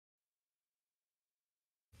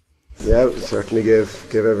Yeah, certainly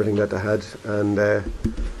gave everything that they had, and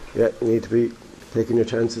yeah, you need to be taking your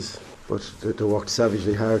chances, but they worked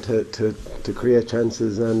savagely hard to create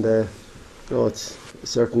chances, and no, it's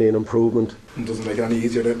certainly an improvement. It doesn't make it any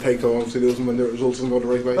easier to take to obviously losing when the results doesn't go the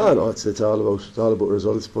right way. Oh no, it's all about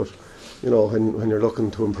results, but you know, when you're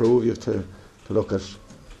looking to improve, you have to look at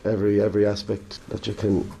every aspect that you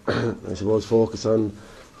can I suppose focus on,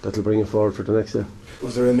 that'll bring you forward for the next day.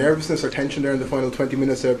 Was there a nervousness or tension there in the final 20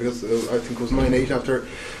 minutes there, because I think it was 9-8 after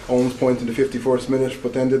Owen's point in the 51st minute,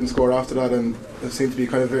 but then didn't score after that, and there seemed to be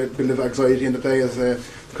kind of a bit of anxiety in the play as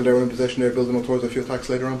Kildare were in possession there, building up towards a few attacks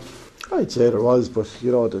later on? I'd say there was, but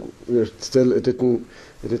you know, it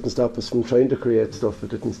didn't stop us from trying to create stuff. It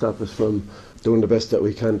didn't stop us from doing the best that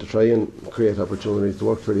we can to try and create opportunities. They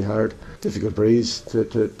worked really hard. Difficult breeze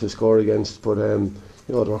to score against, but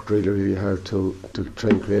you know, they worked really hard to try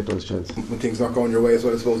and create those chances. When things not going your way as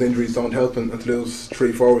well, I suppose injuries don't help, and to lose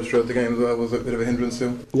 3 forwards throughout the game as well was a bit of a hindrance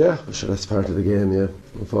too. Yeah, sure, that's part of the game, yeah,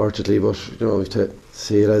 unfortunately, but you know, we have to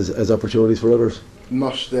see it as opportunities for others.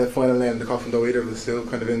 Not the final nail in the coffin though either, it was still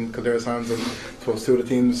kind of in Kildare's hands, and I suppose 2 of the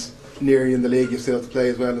teams nearly in the league you still have to play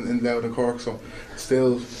as well in Louth and Cork, so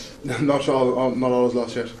still not all is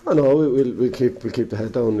lost yet. I know, we'll keep the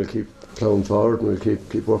head down, we'll keep plowing forward, and we'll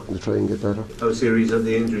keep working to try and get better. How serious are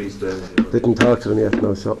the injuries then? Didn't talk to them yet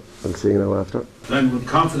now, so I'll see now after. Then would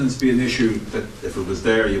confidence be an issue that if it was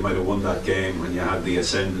there you might have won that game when you had the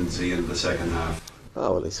ascendancy in the second half?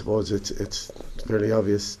 Oh, well, I suppose it's fairly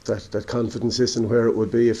obvious that confidence isn't where it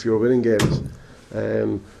would be if you're winning games.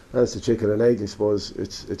 That's the chicken and egg, I suppose.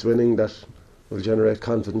 It's winning that will generate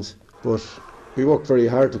confidence. But we worked very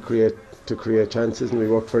hard to create chances, and we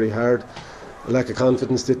worked very hard. A lack of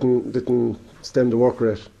confidence didn't stem the work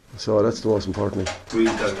rate. So that's the most important thing. We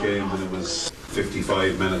had that game when it was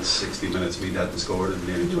 55 minutes, 60 minutes, we hadn't scored in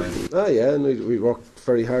nearly 20. Yeah, and we worked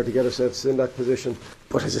very hard to get ourselves in that position.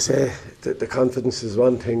 But as I say, the confidence is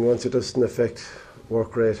one thing. Once it doesn't affect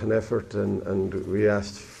work rate and effort, and we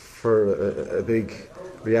asked for a big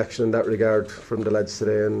reaction in that regard from the lads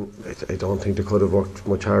today, and I don't think they could have worked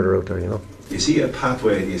much harder out there, you know. You see a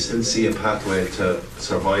pathway, do you still see a pathway to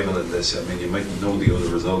survival in this? I mean, you mightn't know the other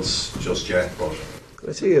results just yet, but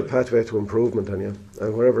I see a pathway to improvement, and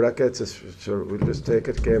wherever that gets us, sure, we'll just take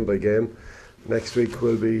it game by game. Next week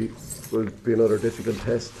will be another difficult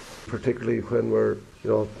test, particularly when we're, you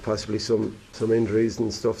know, possibly some injuries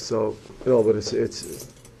and stuff. So, you know, but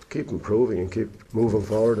it's keep improving and keep moving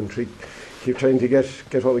forward and keep trying to get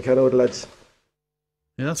what we can out of the lads.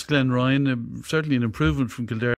 Yeah, that's Glenn Ryan. Certainly an improvement from Kildare.